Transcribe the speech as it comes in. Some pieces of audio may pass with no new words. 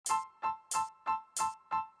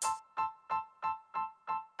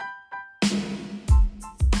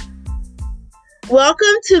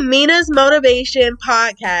Welcome to Mina's Motivation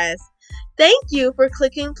Podcast. Thank you for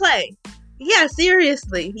clicking play. Yeah,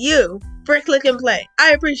 seriously, you for clicking play.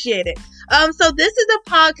 I appreciate it. So this is a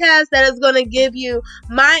podcast that is going to give you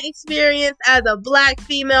my experience as a Black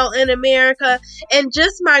female in America and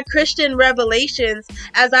just my Christian revelations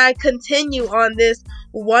as I continue on this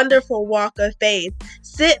wonderful walk of faith.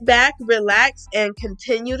 Sit back, relax, and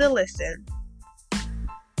continue to listen.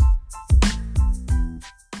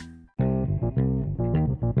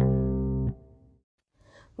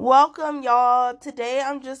 Welcome, y'all. Today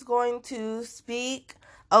I'm just going to speak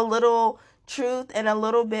a little truth and a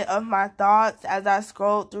little bit of my thoughts as I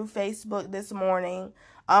scrolled through Facebook this morning.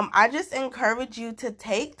 I just encourage you to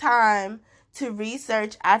take time to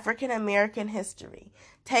research African American history.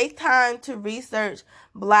 Take time to research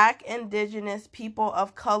Black, Indigenous, people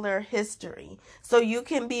of color history so you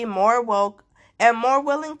can be more woke and more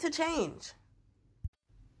willing to change.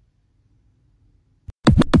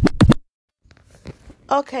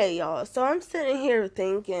 Okay, y'all, so I'm sitting here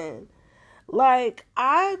thinking,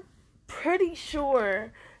 I'm pretty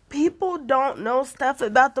sure people don't know stuff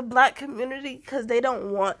about the Black community because they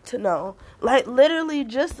don't want to know. Literally,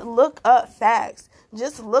 just look up facts.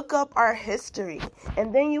 Just look up our history.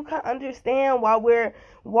 And then you can understand why we're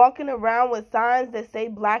walking around with signs that say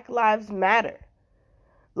Black Lives Matter.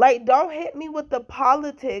 Don't hit me with the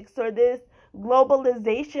politics or this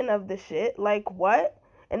globalization of the shit. What?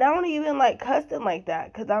 And I don't even like cussing like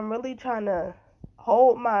that because I'm really trying to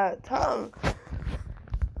hold my tongue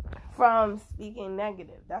from speaking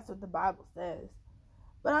negative. That's what the Bible says.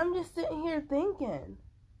 But I'm just sitting here thinking,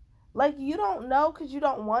 you don't know because you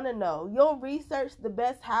don't want to know. You'll research the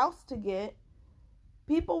best house to get.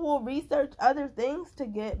 People will research other things to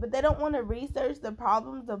get, but they don't want to research the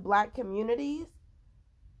problems of Black communities.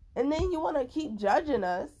 And then you want to keep judging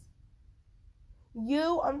us.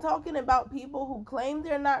 I'm talking about people who claim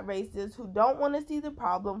they're not racist, who don't want to see the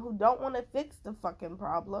problem, who don't want to fix the fucking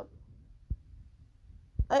problem.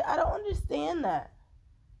 I don't understand that.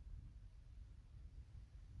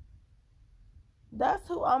 That's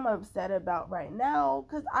who I'm upset about right now,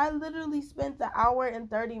 because I literally spent an hour and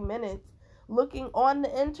 30 minutes looking on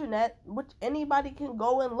the internet, which anybody can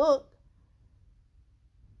go and look.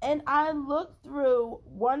 And I looked through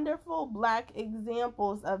wonderful Black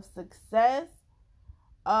examples of success,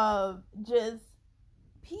 of just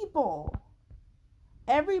people.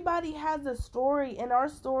 Everybody has a story, and our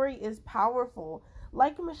story is powerful.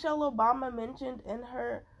 Like Michelle Obama mentioned in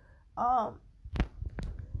her,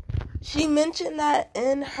 she mentioned that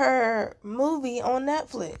in her movie on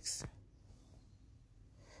Netflix.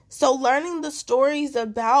 So learning the stories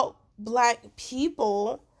about Black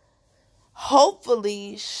people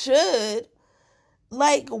hopefully should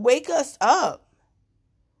wake us up.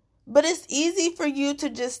 But it's easy for you to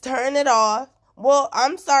just turn it off. Well,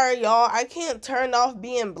 I'm sorry, y'all. I can't turn off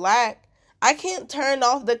being Black. I can't turn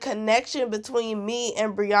off the connection between me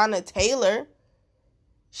and Breonna Taylor.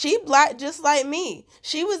 She Black just like me.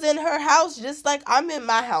 She was in her house just like I'm in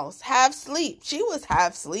my house. Half sleep. She was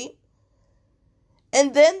half sleep.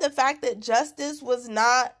 And then the fact that justice was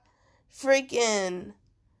not freaking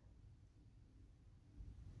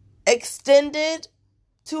extended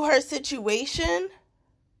to her situation.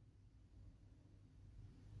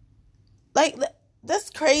 That's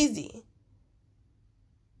crazy.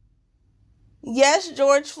 Yes,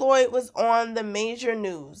 George Floyd was on the major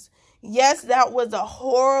news. Yes, that was a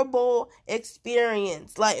horrible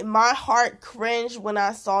experience. My heart cringed when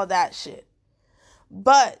I saw that shit.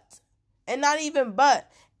 And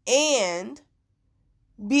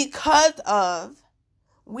because of,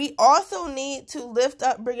 we also need to lift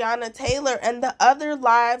up Breonna Taylor and the other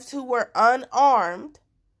lives who were unarmed,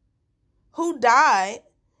 who died,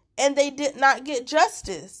 and they did not get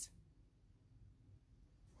justice.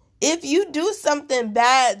 If you do something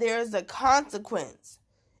bad, there's a consequence.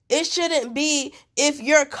 It shouldn't be if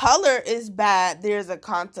your color is bad, there's a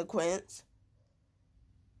consequence.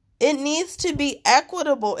 It needs to be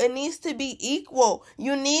equitable. It needs to be equal.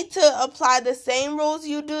 You need to apply the same rules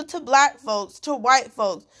you do to Black folks, to white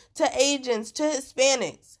folks, to Asians, to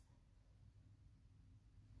Hispanics.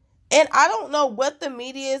 And I don't know what the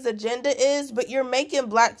media's agenda is, but you're making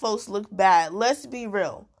Black folks look bad. Let's be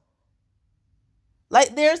real.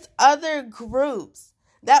 There's other groups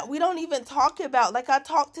that we don't even talk about. I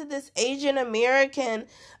talked to this Asian American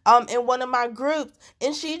in one of my groups,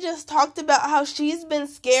 and she just talked about how she's been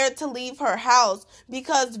scared to leave her house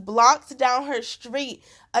because blocks down her street,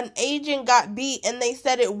 an Asian got beat, and they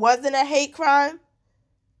said it wasn't a hate crime.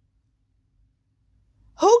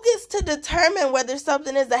 Who gets to determine whether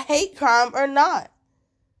something is a hate crime or not?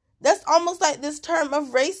 That's almost like this term of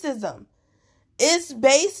racism. It's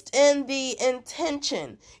based in the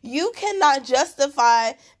intention. You cannot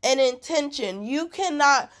justify an intention. You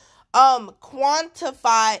cannot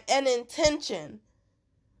quantify an intention.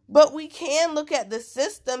 But we can look at the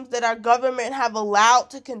systems that our government have allowed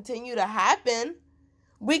to continue to happen.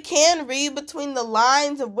 We can read between the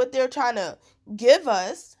lines of what they're trying to give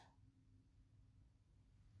us.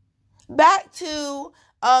 Back to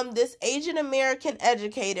this Asian American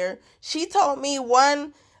educator. She told me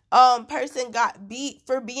one person got beat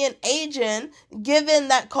for being Asian, given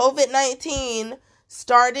that COVID-19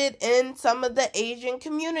 started in some of the Asian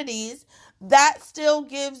communities. That still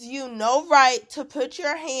gives you no right to put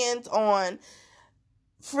your hands on,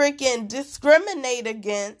 freaking discriminate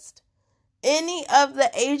against any of the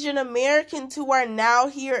Asian Americans who are now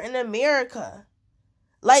here in America.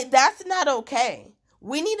 Like, that's not okay.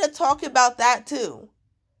 We need to talk about that too.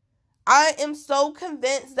 I am so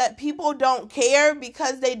convinced that people don't care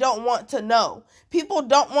because they don't want to know. People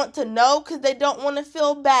don't want to know because they don't want to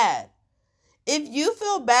feel bad. If you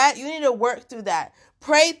feel bad, you need to work through that.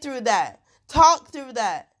 Pray through that. Talk through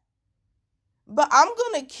that. But I'm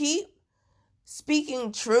going to keep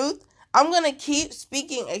speaking truth. I'm going to keep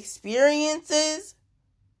speaking experiences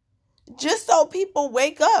just so people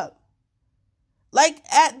wake up. Like,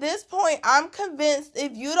 at this point, I'm convinced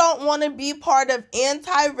if you don't want to be part of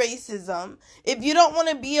anti-racism, if you don't want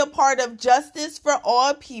to be a part of justice for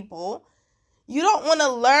all people, you don't want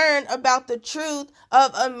to learn about the truth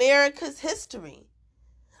of America's history.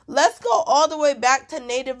 Let's go all the way back to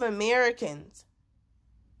Native Americans.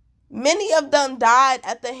 Many of them died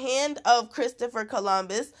at the hand of Christopher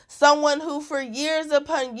Columbus, someone who for years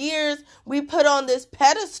upon years we put on this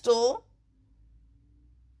pedestal.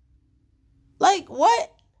 Like,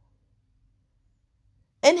 what?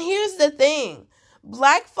 And here's the thing.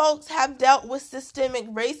 Black folks have dealt with systemic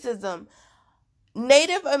racism.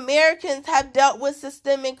 Native Americans have dealt with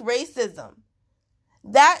systemic racism.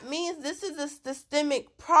 That means this is a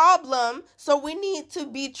systemic problem, so we need to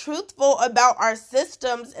be truthful about our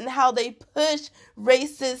systems and how they push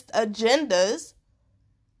racist agendas.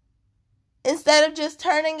 Instead of just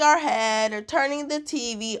turning our head or turning the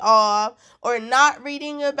TV off or not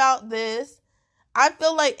reading about this, I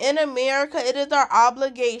feel like in America, it is our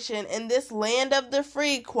obligation in this land of the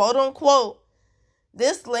free, quote unquote,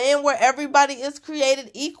 this land where everybody is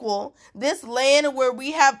created equal, this land where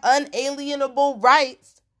we have unalienable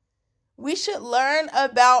rights, we should learn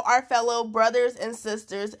about our fellow brothers and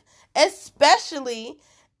sisters, especially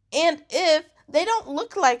and if they don't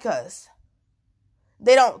look like us.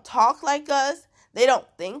 They don't talk like us. They don't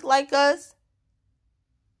think like us.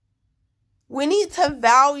 We need to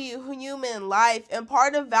value human life, and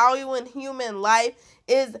part of valuing human life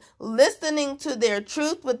is listening to their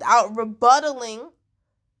truth without rebuttaling.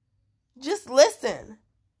 Just listen,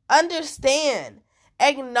 understand,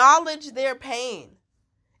 acknowledge their pain,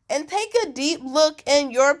 and take a deep look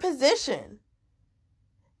in your position.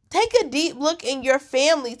 Take a deep look in your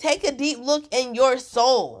family. Take a deep look in your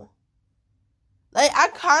soul. Like, I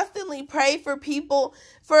constantly pray for people,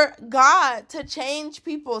 for God to change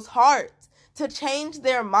people's hearts, to change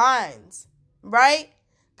their minds, right?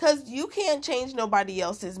 Because you can't change nobody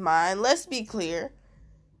else's mind. Let's be clear.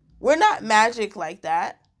 We're not magic like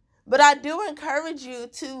that. But I do encourage you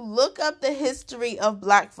to look up the history of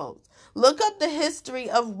Black folks. Look up the history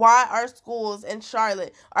of why our schools in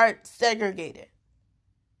Charlotte are segregated.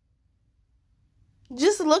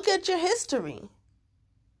 Just look at your history.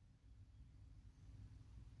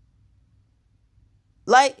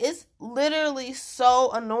 Like, it's literally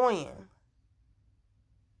so annoying.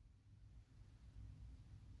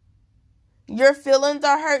 Your feelings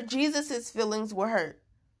are hurt. Jesus' feelings were hurt.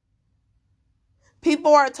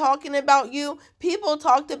 People are talking about you. People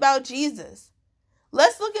talked about Jesus.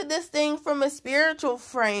 Let's look at this thing from a spiritual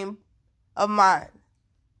frame of mind.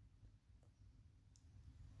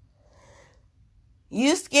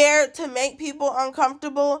 You scared to make people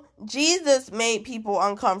uncomfortable? Jesus made people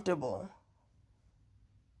uncomfortable.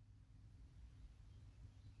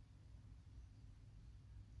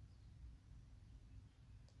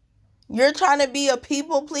 You're trying to be a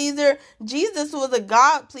people pleaser. Jesus was a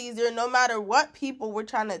God pleaser no matter what people were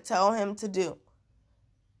trying to tell him to do.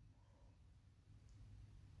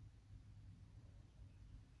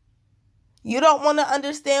 You don't want to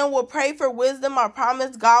understand? Well, pray for wisdom. I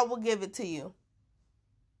promise God will give it to you.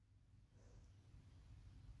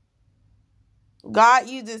 God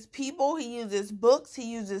uses people. He uses books.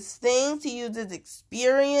 He uses things. He uses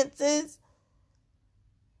experiences.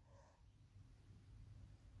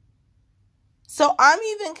 So I'm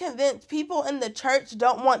even convinced people in the church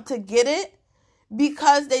don't want to get it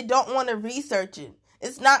because they don't want to research it.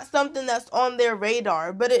 It's not something that's on their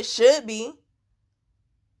radar, but it should be.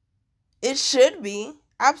 It should be.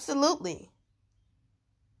 Absolutely.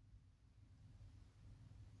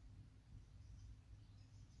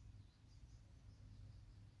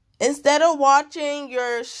 Instead of watching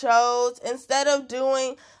your shows, instead of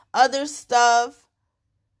doing other stuff,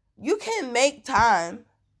 you can make time.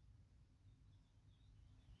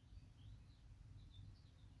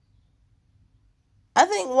 I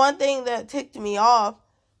think one thing that ticked me off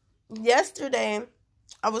yesterday,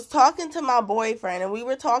 I was talking to my boyfriend and we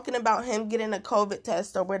were talking about him getting a COVID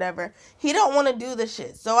test or whatever. He don't want to do the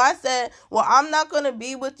shit. So I said, well, I'm not going to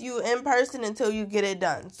be with you in person until you get it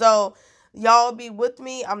done. So y'all be with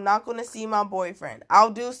me. I'm not going to see my boyfriend.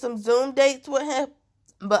 I'll do some Zoom dates with him.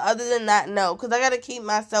 But other than that, no. Because I got to keep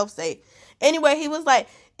myself safe. Anyway, he was like,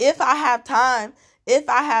 if I have time, if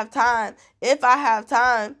I have time, if I have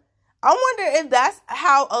time. I wonder if that's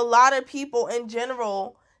how a lot of people in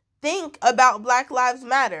general think about Black Lives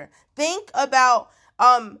Matter. Think about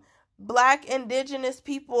Black indigenous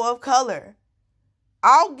people of color.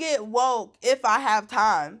 I'll get woke if I have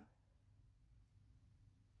time.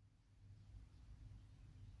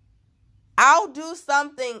 I'll do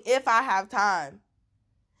something if I have time.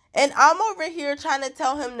 And I'm over here trying to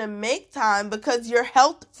tell him to make time because your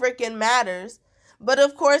health freaking matters. But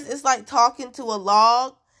of course, it's like talking to a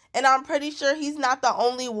log. And I'm pretty sure he's not the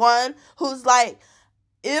only one who's like,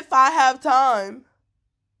 if I have time.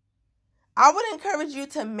 I would encourage you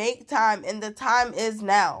to make time, and the time is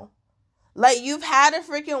now. Like, you've had a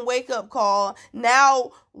freaking wake-up call.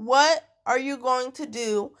 Now, what are you going to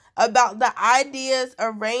do about the ideas,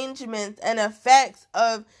 arrangements, and effects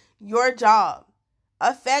of your job?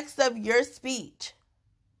 Effects of your speech?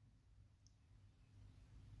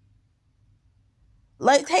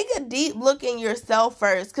 Like, take a deep look in yourself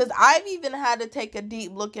first, because I've even had to take a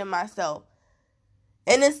deep look in myself.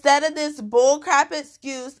 And instead of this bullcrap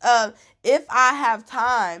excuse of, if I have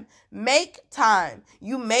time, make time.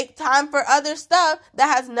 You make time for other stuff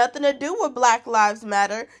that has nothing to do with Black Lives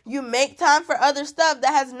Matter. You make time for other stuff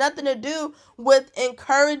that has nothing to do with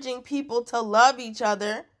encouraging people to love each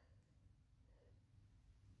other.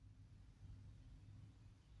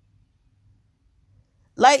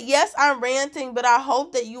 Like, yes, I'm ranting, but I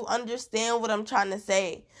hope that you understand what I'm trying to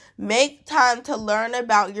say. Make time to learn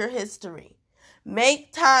about your history.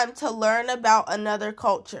 Make time to learn about another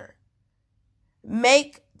culture.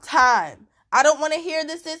 Make time. I don't want to hear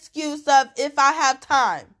this excuse of, if I have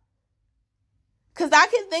time. Because I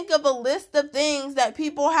can think of a list of things that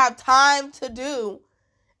people have time to do.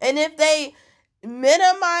 And if they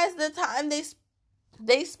minimize the time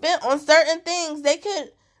they spent on certain things, they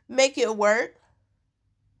could make it work.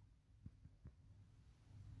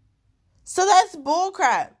 So that's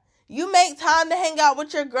bullcrap. You make time to hang out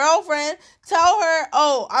with your girlfriend. Tell her,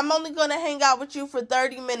 oh, I'm only going to hang out with you for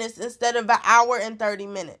 30 minutes instead of an hour and 30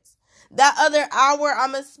 minutes. That other hour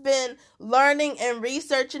I'm going to spend learning and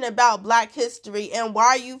researching about Black history and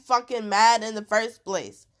why you fucking mad in the first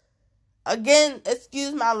place. Again,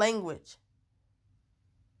 excuse my language.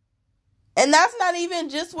 And that's not even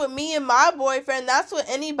just with me and my boyfriend. That's with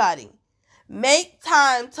anybody. Make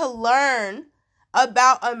time to learn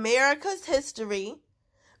about America's history.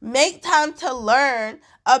 Make time to learn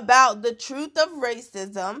about the truth of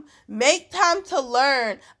racism. Make time to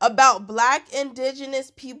learn about Black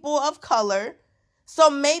indigenous people of color. So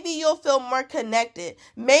maybe you'll feel more connected.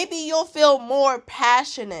 Maybe you'll feel more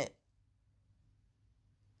passionate.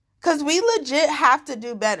 Because we legit have to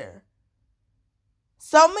do better.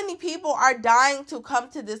 So many people are dying to come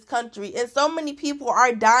to this country, and so many people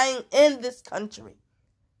are dying in this country.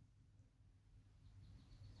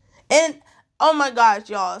 And oh my gosh,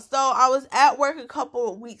 y'all. So I was at work a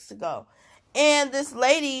couple of weeks ago, and this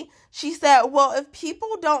lady, she said, well, if people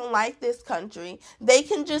don't like this country, they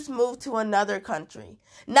can just move to another country.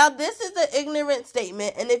 Now, this is an ignorant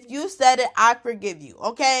statement, and if you said it, I forgive you,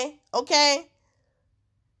 okay? Okay?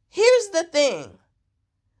 Here's the thing.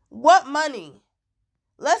 What money?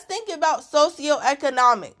 Let's think about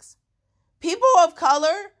socioeconomics. People of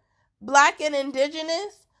color, Black and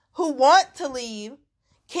indigenous, who want to leave,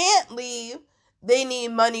 can't leave. They need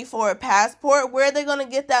money for a passport. Where are they going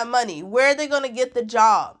to get that money? Where are they going to get the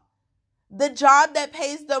job? The job that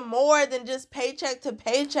pays them more than just paycheck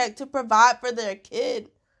to provide for their kid.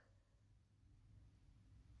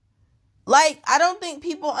 Like, I don't think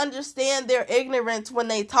people understand their ignorance when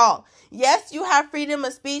they talk. Yes, you have freedom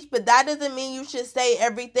of speech, but that doesn't mean you should say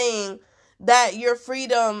everything that your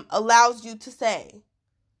freedom allows you to say.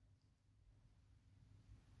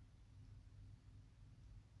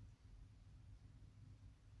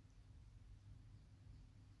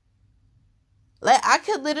 Like, I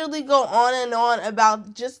could literally go on and on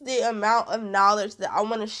about just the amount of knowledge that I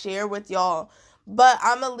want to share with y'all. But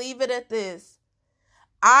I'm going to leave it at this.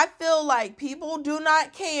 I feel like people do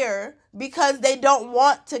not care because they don't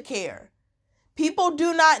want to care. People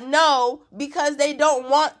do not know because they don't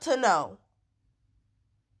want to know.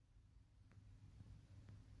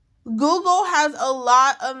 Google has a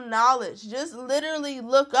lot of knowledge. Just literally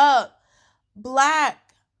look up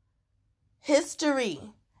Black history,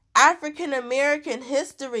 African American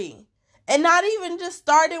history, and not even just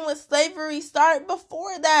starting with slavery, start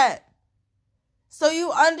before that. So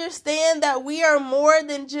you understand that we are more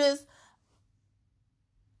than just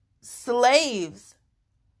slaves.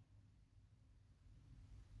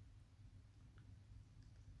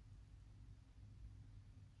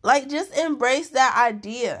 Like, just embrace that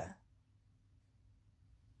idea.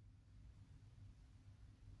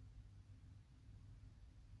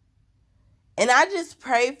 And I just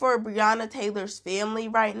pray for Breonna Taylor's family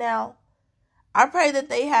right now. I pray that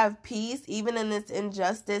they have peace even in this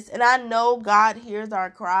injustice. And I know God hears our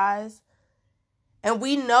cries. And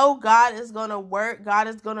we know God is going to work. God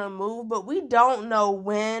is going to move. But we don't know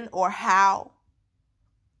when or how.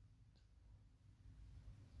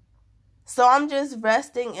 So I'm just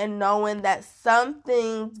resting and knowing that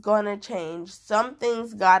something's going to change.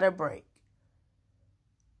 Something's got to break.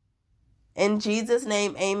 In Jesus'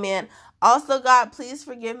 name, amen. Also, God, please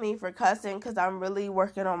forgive me for cussing because I'm really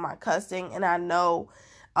working on my cussing. And I know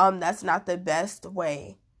that's not the best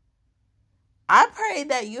way. I pray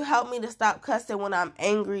that you help me to stop cussing when I'm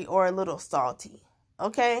angry or a little salty.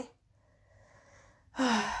 Okay?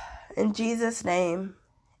 In Jesus' name,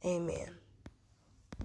 amen.